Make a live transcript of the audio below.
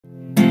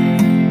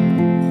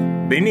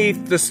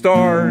Beneath the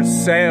stars,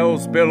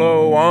 sails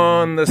billow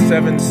on the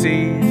seven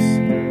seas.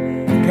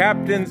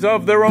 Captains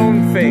of their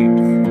own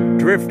fate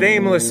drift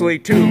aimlessly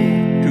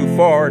too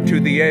far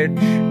to the edge.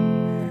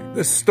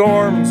 The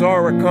storms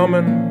are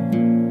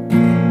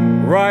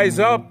a-comin'. Rise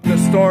up the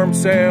storm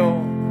sail,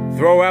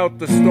 throw out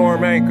the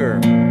storm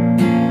anchor.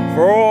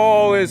 For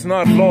all is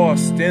not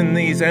lost in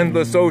these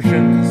endless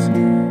oceans.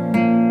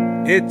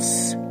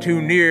 It's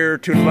too near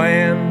to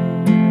land.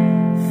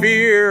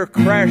 Fear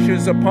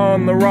crashes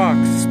upon the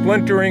rocks,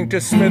 splintering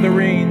to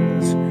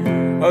smithereens.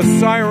 A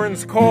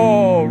siren's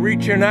call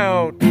reaching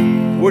out,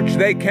 which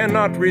they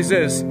cannot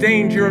resist.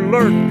 Danger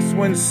lurks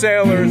when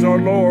sailors are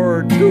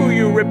lured to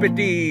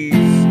Euripides.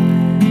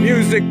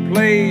 Music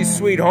plays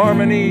sweet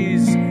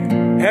harmonies,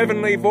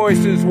 heavenly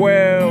voices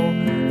wail.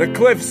 The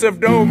cliffs of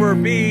Dover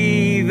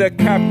be the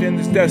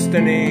captain's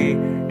destiny,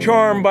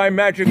 charmed by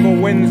magical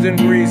winds and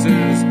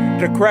breezes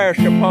to crash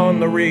upon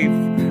the reef,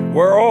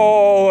 where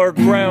all are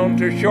ground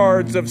to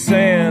shards of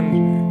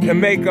sand to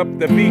make up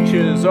the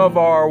beaches of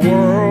our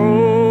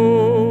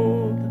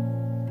world.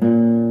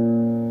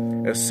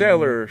 A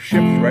sailor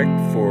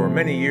shipwrecked for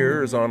many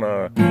years on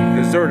a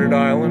deserted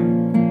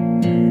island,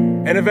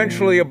 and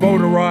eventually a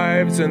boat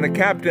arrives and the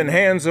captain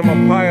hands him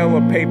a pile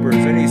of papers,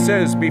 and he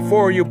says,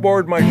 before you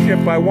board my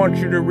ship, I want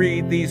you to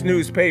read these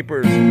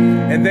newspapers,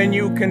 and then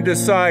you can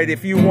decide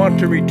if you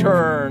want to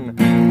return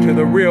to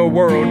the real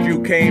world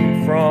you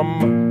came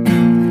from.